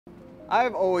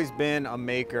I've always been a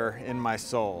maker in my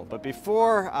soul, but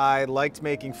before I liked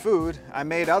making food, I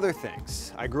made other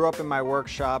things. I grew up in my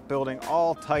workshop building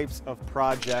all types of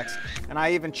projects, and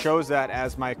I even chose that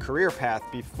as my career path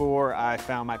before I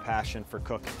found my passion for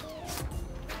cooking.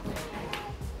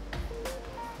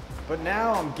 But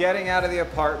now I'm getting out of the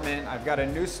apartment, I've got a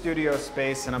new studio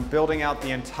space, and I'm building out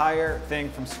the entire thing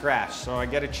from scratch, so I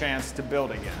get a chance to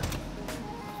build again.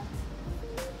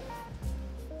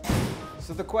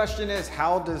 So the question is,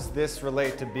 how does this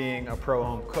relate to being a pro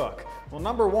home cook? Well,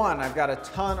 number one, I've got a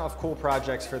ton of cool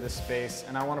projects for this space,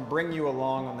 and I want to bring you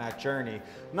along on that journey.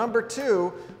 Number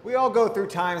two, we all go through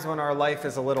times when our life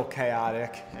is a little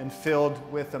chaotic and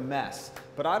filled with a mess.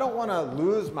 But I don't want to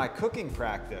lose my cooking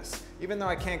practice. Even though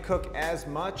I can't cook as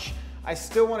much, I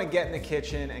still want to get in the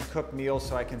kitchen and cook meals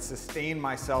so I can sustain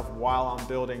myself while I'm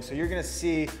building. So you're going to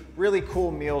see really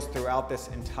cool meals throughout this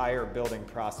entire building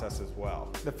process as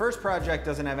well. The first project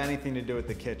doesn't have anything to do with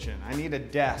the kitchen. I need a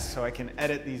desk so I can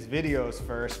edit these videos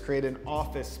first, create an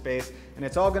office space, and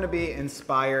it's all going to be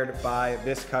inspired by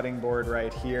this cutting board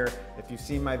right here. If you've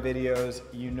seen my videos,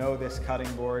 you know this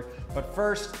cutting board. But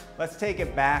first, let's take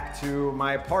it back to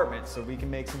my apartment so we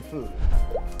can make some food.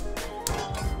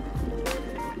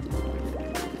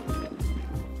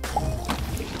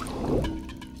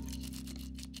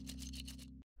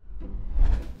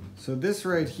 So this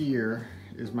right here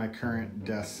is my current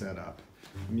desk setup.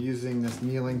 I'm using this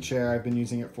kneeling chair. I've been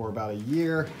using it for about a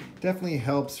year. Definitely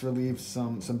helps relieve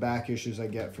some back issues I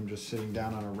get from just sitting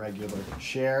down on a regular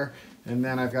chair. And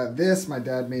then I've got this, my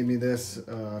dad made me this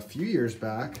a few years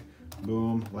back.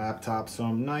 Boom, laptop, so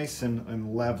I'm nice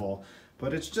and level.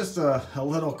 But it's just a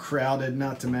little crowded,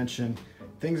 not to mention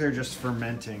things are just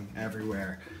fermenting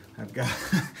everywhere. I've got,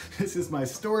 this is my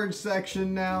storage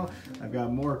section now. I've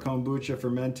got more kombucha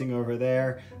fermenting over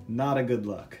there. Not a good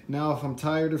look. Now, if I'm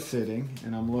tired of sitting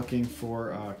and I'm looking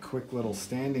for a quick little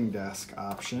standing desk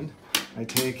option, I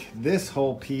take this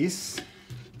whole piece,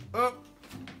 a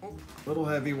little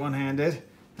heavy one-handed,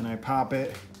 and I pop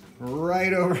it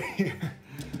right over here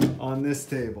on this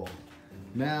table.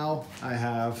 Now I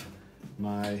have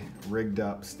my rigged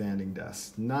up standing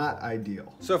desk. Not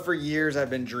ideal. So for years I've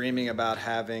been dreaming about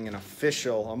having a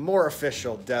more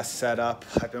official desk setup.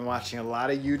 I've been watching a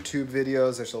lot of YouTube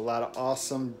videos. There's a lot of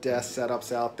awesome desk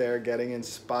setups out there, getting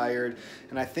inspired.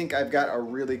 And I think I've got a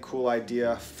really cool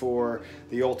idea for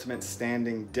the ultimate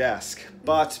standing desk.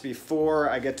 But before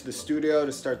I get to the studio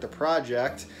to start the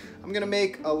project, I'm gonna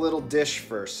make a little dish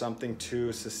first, something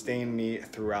to sustain me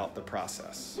throughout the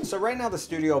process. So right now the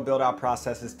studio build out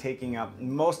process is taking up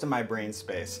most of my brain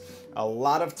space. A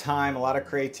lot of time, a lot of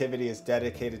creativity is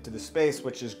dedicated to the space,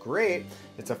 which is great.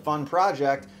 It's a fun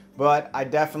project, but I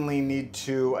definitely need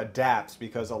to adapt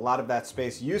because a lot of that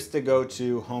space used to go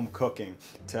to home cooking,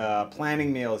 to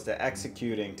planning meals, to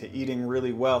executing, to eating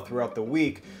really well throughout the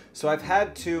week. So I've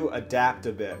had to adapt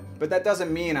a bit, but that doesn't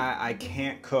mean I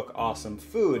can't cook awesome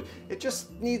food. It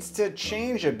just needs to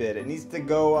change a bit. It needs to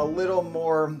go a little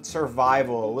more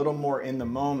survival, a little more in the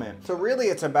moment. So really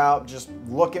it's about just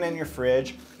looking in your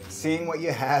fridge, seeing what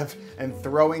you have, and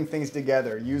throwing things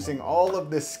together, using all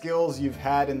of the skills you've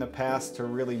had in the past to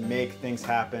really make things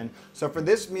happen. So for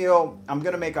this meal, I'm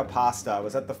gonna make a pasta. I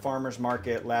was at the farmer's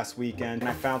market last weekend and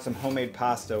I found some homemade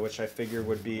pasta, which I figured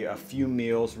would be a few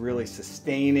meals, really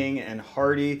sustaining and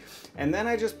hearty. And then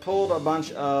I just pulled a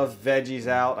bunch of veggies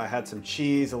out. I had some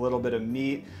cheese, a little bit of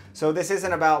meat. So this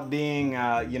isn't about being,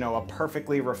 a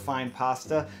perfectly refined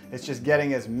pasta. It's just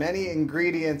getting as many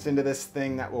ingredients into this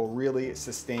thing that will really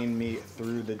sustain me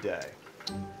through the day.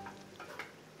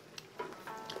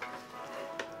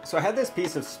 So I had this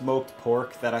piece of smoked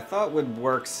pork that I thought would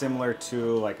work similar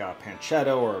to like a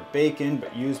pancetta or a bacon,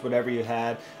 but use whatever you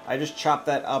had. I just chopped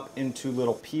that up into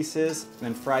little pieces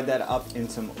and fried that up in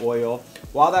some oil.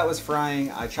 While that was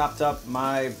frying, I chopped up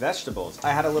my vegetables.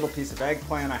 I had a little piece of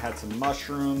eggplant, I had some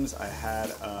mushrooms, I had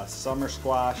a summer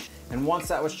squash. And once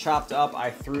that was chopped up,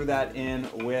 I threw that in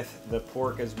with the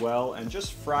pork as well and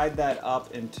just fried that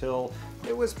up until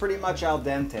it was pretty much al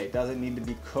dente. It doesn't need to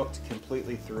be cooked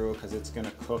completely through because it's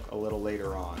gonna cook a little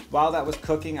later on. While that was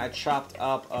cooking, I chopped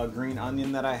up a green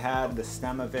onion that I had, the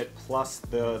stem of it plus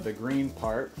the green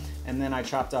part, and then I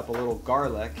chopped up a little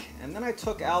garlic, and then I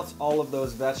took out all of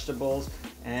those vegetables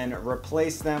and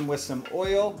replaced them with some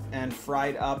oil and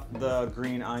fried up the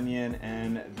green onion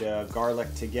and the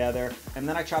garlic together. And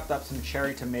then I chopped up some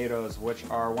cherry tomatoes, which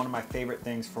are one of my favorite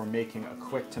things for making a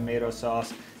quick tomato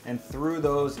sauce, and threw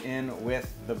those in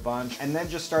with the bunch, and then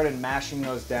just started mashing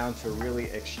those down to really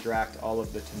extract all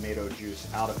of the tomato juice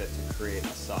out of it to create a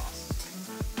sauce.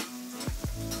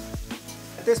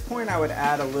 At this point, I would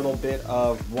add a little bit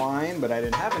of wine, but I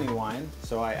didn't have any wine,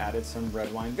 so I added some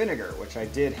red wine vinegar, which I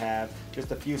did have,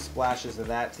 just a few splashes of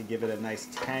that to give it a nice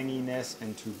tanginess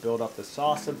and to build up the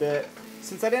sauce a bit.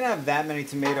 Since I didn't have that many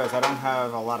tomatoes, I don't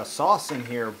have a lot of sauce in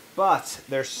here, but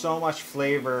there's so much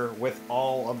flavor with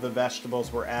all of the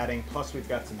vegetables we're adding, plus we've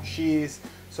got some cheese.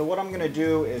 So what I'm gonna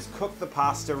do is cook the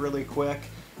pasta really quick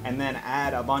and then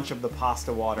add a bunch of the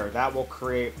pasta water. That will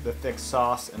create the thick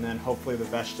sauce, and then hopefully the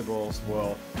vegetables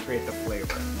will create the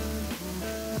flavor.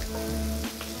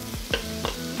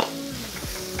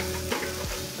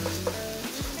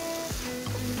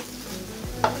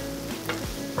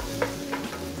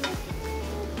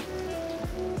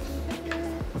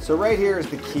 So right here is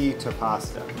the key to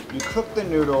pasta. You cook the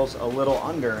noodles a little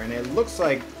under, and it looks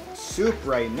like soup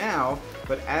right now,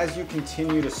 but as you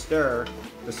continue to stir,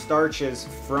 the starches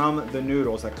from the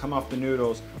noodles that come off the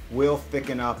noodles will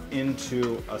thicken up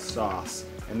into a sauce,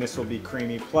 and this will be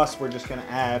creamy. Plus we're just gonna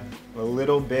add a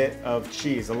little bit of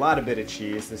cheese, a lot of bit of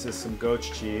cheese. This is some goat's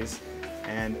cheese,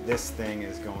 and this thing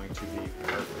is going to be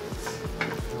perfect.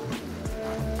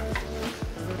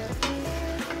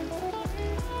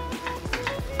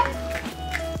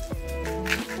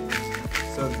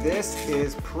 So this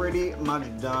is pretty much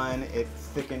done. It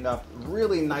thickened up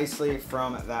really nicely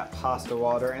from that pasta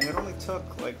water, and it only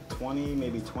took like 20,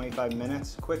 maybe 25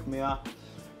 minutes. Quick meal.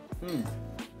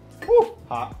 Woo,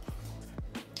 hot.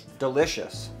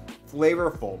 Delicious,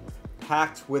 flavorful,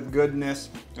 packed with goodness.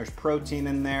 There's protein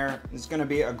in there. It's gonna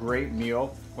be a great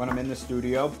meal when I'm in the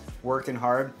studio working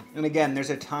hard. And again, there's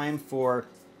a time for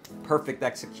perfect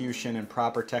execution and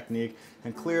proper technique,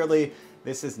 and clearly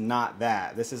this is not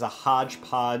that. This is a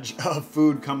hodgepodge of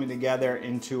food coming together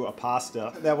into a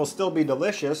pasta that will still be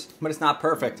delicious, but it's not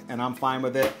perfect, and I'm fine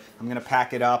with it. I'm gonna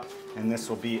pack it up, and this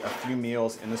will be a few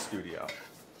meals in the studio.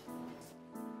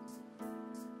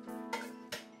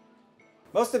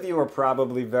 Most of you are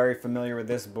probably very familiar with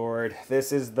this board.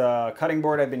 This is the cutting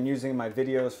board I've been using in my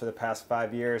videos for the past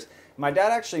 5 years. My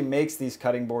dad actually makes these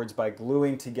cutting boards by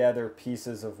gluing together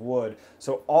pieces of wood.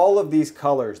 So all of these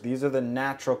colors, these are the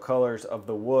natural colors of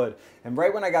the wood. And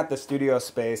right when I got the studio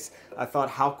space, I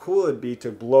thought how cool it'd be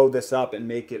to blow this up and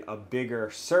make it a bigger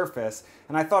surface.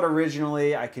 And I thought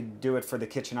originally I could do it for the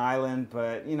kitchen island,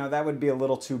 but you know, that would be a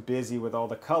little too busy with all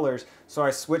the colors. So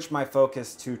I switched my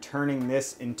focus to turning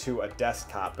this into a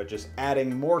desktop, but just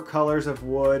adding more colors of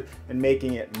wood and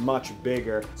making it much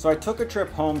bigger. So I took a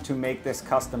trip home to make this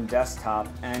custom desktop,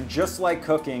 and just like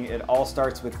cooking, it all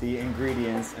starts with the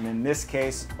ingredients. And in this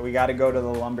case, we got to go to the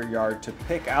lumber yard to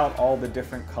pick out all the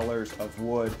different colors of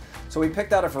wood. So we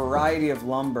picked out a variety of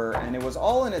lumber, and it was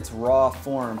all in its raw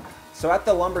form. So at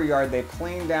the lumber yard, they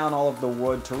planed down all of the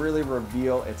wood to really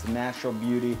reveal its natural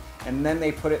beauty, and then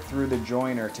they put it through the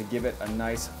joiner to give it a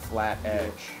nice flat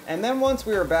edge. And then once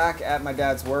we were back at my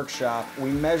dad's workshop, we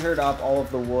measured up all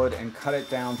of the wood and cut it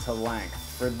down to length.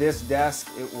 For this desk,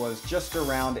 it was just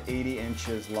around 80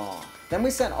 inches long. Then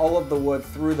we sent all of the wood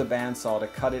through the bandsaw to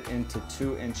cut it into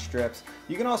 2-inch strips.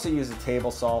 You can also use a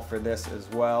table saw for this as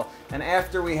well. And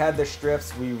after we had the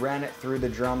strips, we ran it through the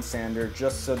drum sander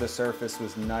just so the surface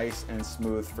was nice and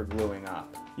smooth for gluing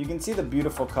up. You can see the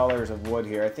beautiful colors of wood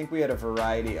here. I think we had a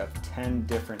variety of 10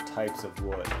 different types of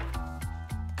wood.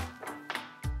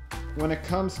 When it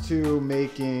comes to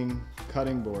making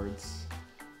cutting boards,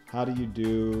 how do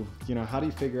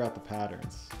you figure out the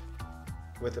patterns?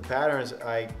 With the patterns,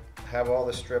 I have all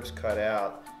the strips cut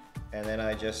out, and then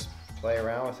I just play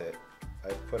around with it. I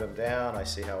put them down, I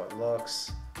see how it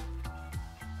looks,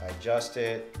 I adjust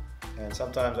it, and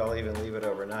sometimes I'll even leave it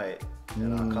overnight.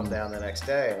 And I'll come down the next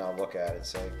day and I'll look at it and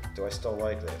say, do I still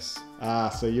like this?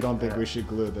 So you don't think we should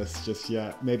glue this just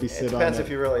yet? Maybe sit on it. It depends if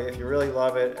you really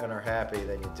love it and are happy,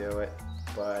 then you do it.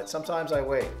 But sometimes I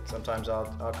wait. Sometimes I'll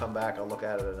come back, I'll look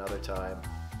at it another time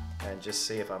and just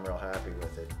see if I'm real happy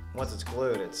with it. Once it's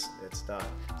glued, it's done.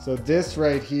 So this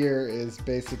right here is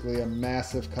basically a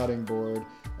massive cutting board,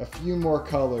 a few more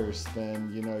colors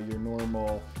than your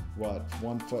normal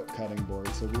 1 foot cutting board.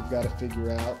 So we've got to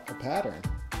figure out a pattern.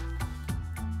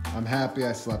 I'm happy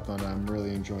I slept on it. I'm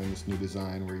really enjoying this new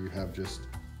design where you have just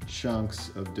chunks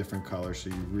of different colors so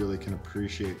you really can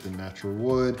appreciate the natural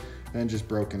wood and just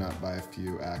broken up by a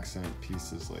few accent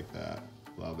pieces like that.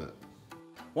 Love it.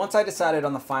 Once I decided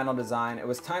on the final design, it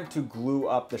was time to glue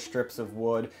up the strips of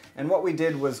wood, and what we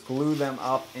did was glue them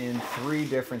up in 3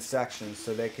 different sections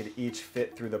so they could each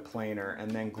fit through the planer, and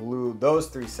then glue those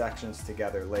 3 sections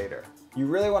together later. You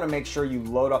really want to make sure you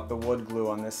load up the wood glue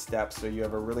on this step so you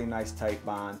have a really nice tight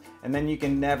bond, and then you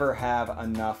can never have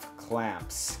enough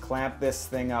clamps. Clamp this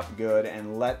thing up good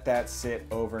and let that sit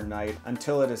overnight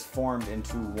until it is formed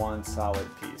into one solid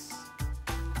piece.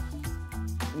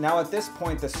 Now at this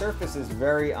point, the surface is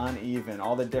very uneven,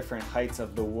 all the different heights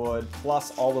of the wood,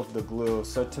 plus all of the glue.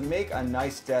 So to make a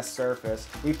nice desk surface,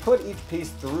 we put each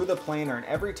piece through the planer, and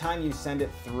every time you send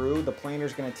it through, the planer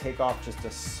is going to take off just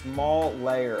a small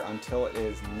layer until it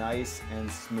is nice and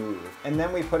smooth. And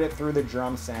then we put it through the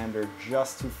drum sander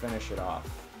just to finish it off.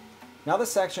 Now the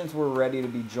sections were ready to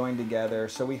be joined together,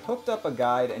 so we hooked up a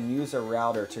guide and used a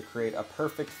router to create a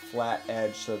perfect flat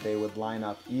edge so they would line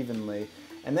up evenly.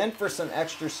 And then for some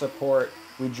extra support,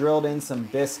 we drilled in some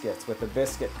biscuits with a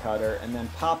biscuit cutter and then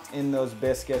popped in those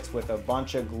biscuits with a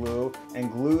bunch of glue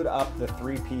and glued up the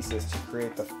 3 pieces to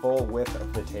create the full width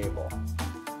of the table.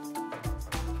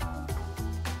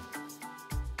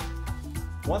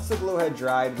 Once the glue had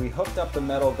dried, we hooked up the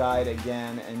metal guide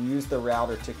again and used the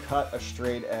router to cut a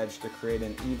straight edge to create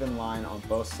an even line on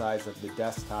both sides of the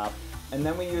desktop. And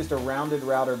then we used a rounded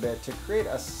router bit to create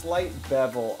a slight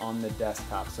bevel on the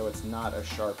desktop so it's not a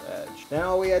sharp edge. Then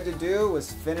all we had to do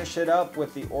was finish it up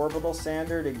with the orbital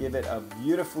sander to give it a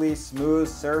beautifully smooth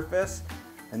surface.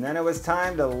 And then it was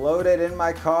time to load it in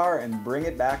my car and bring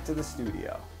it back to the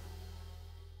studio.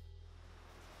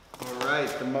 All right,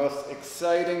 the most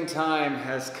exciting time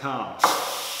has come.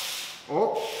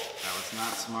 Oh, that was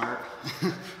not smart.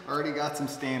 Already got some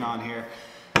stain on here.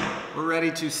 We're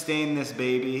ready to stain this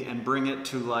baby and bring it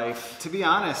to life. To be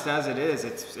honest, as it is,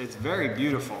 it's very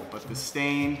beautiful, but the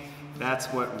stain, that's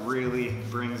what really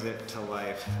brings it to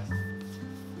life.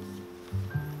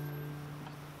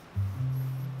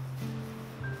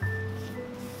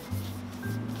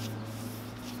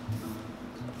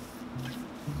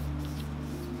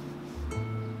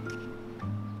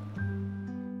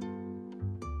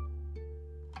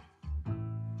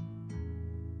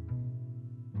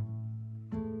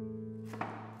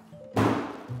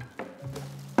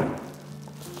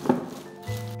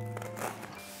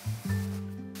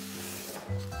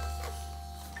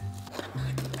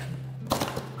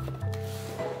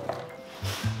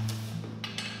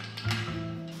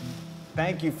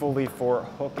 Thank you, Fully, for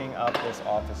hooking up this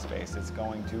office space. It's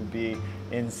going to be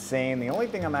insane. The only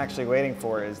thing I'm actually waiting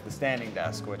for is the standing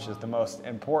desk, which is the most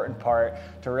important part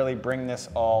to really bring this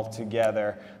all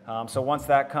together. So once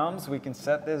that comes, we can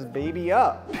set this baby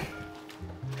up.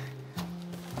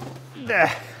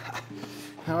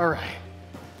 All right,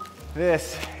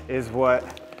 this is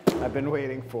what I've been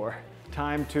waiting for.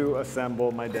 Time to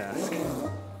assemble my desk.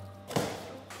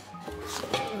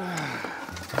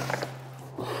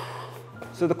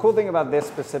 So the cool thing about this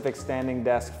specific standing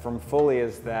desk from Fully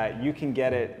is that you can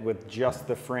get it with just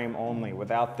the frame only,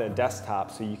 without the desktop.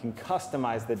 So you can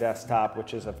customize the desktop,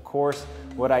 which is of course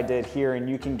what I did here, and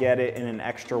you can get it in an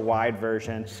extra wide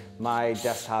version. My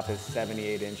desktop is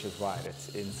 78 inches wide. It's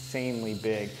insanely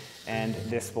big, and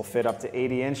this will fit up to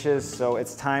 80 inches. So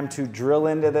it's time to drill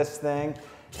into this thing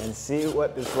and see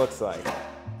what this looks like.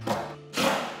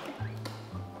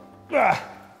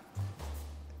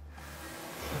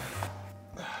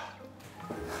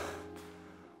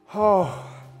 Oh,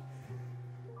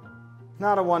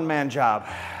 not a one-man job.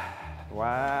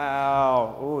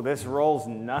 Wow, ooh, this rolls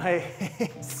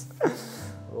nice.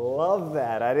 Love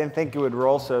that. I didn't think it would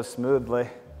roll so smoothly.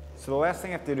 So the last thing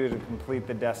I have to do to complete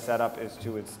the desk setup is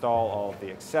to install all of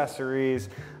the accessories.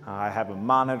 I have a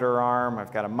monitor arm,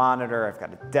 I've got a monitor, I've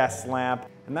got a desk lamp,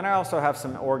 and then I also have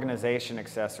some organization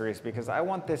accessories because I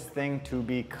want this thing to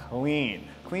be clean.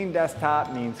 Clean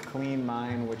desktop means clean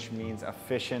mind, which means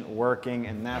efficient working,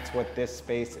 and that's what this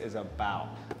space is about.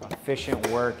 Efficient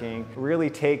working,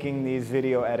 really taking these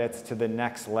video edits to the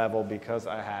next level because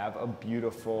I have a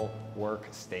beautiful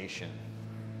workstation.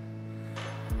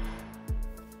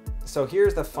 So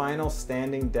here's the final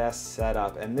standing desk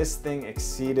setup, and this thing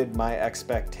exceeded my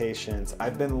expectations.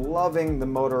 I've been loving the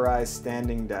motorized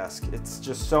standing desk. It's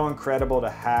just so incredible to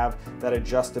have that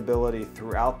adjustability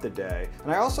throughout the day.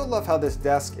 And I also love how this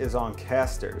desk is on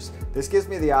casters. This gives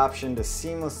me the option to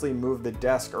seamlessly move the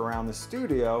desk around the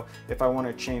studio if I want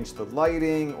to change the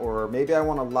lighting, or maybe I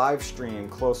want to live stream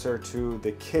closer to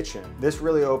the kitchen. This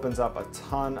really opens up a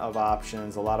ton of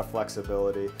options, a lot of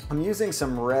flexibility. I'm using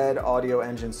some Red Audio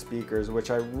Engine speakers, which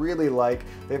I really like.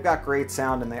 They've got great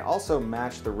sound, and they also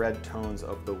match the red tones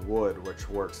of the wood, which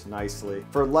works nicely.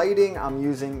 For lighting, I'm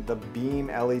using the Beam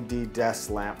LED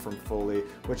desk lamp from Fully,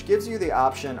 which gives you the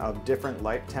option of different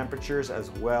light temperatures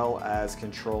as well as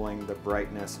controlling the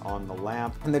brightness on the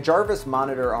lamp. And the Jarvis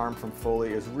monitor arm from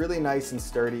Fully is really nice and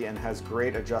sturdy and has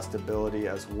great adjustability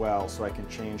as well, so I can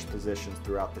change positions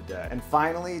throughout the day. And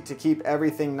finally, to keep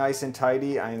everything nice and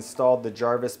tidy, I installed the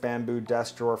Jarvis bamboo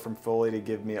desk drawer from Fully to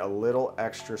give me a little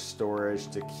extra storage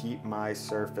to keep my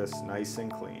surface nice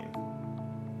and clean.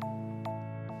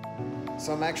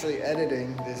 So I'm actually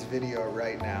editing this video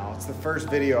right now. It's the first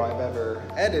video I've ever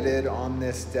edited on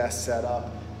this desk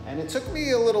setup. And it took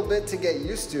me a little bit to get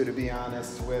used to be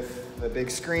honest, with the big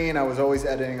screen. I was always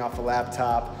editing off a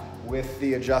laptop with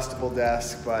the adjustable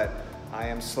desk, but I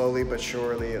am slowly but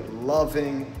surely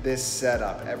loving this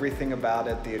setup. Everything about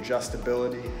it, the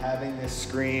adjustability, having this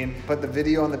screen, put the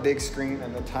video on the big screen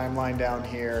and the timeline down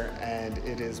here, and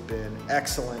it has been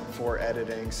excellent for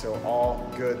editing. So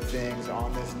all good things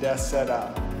on this desk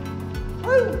setup.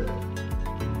 Woo!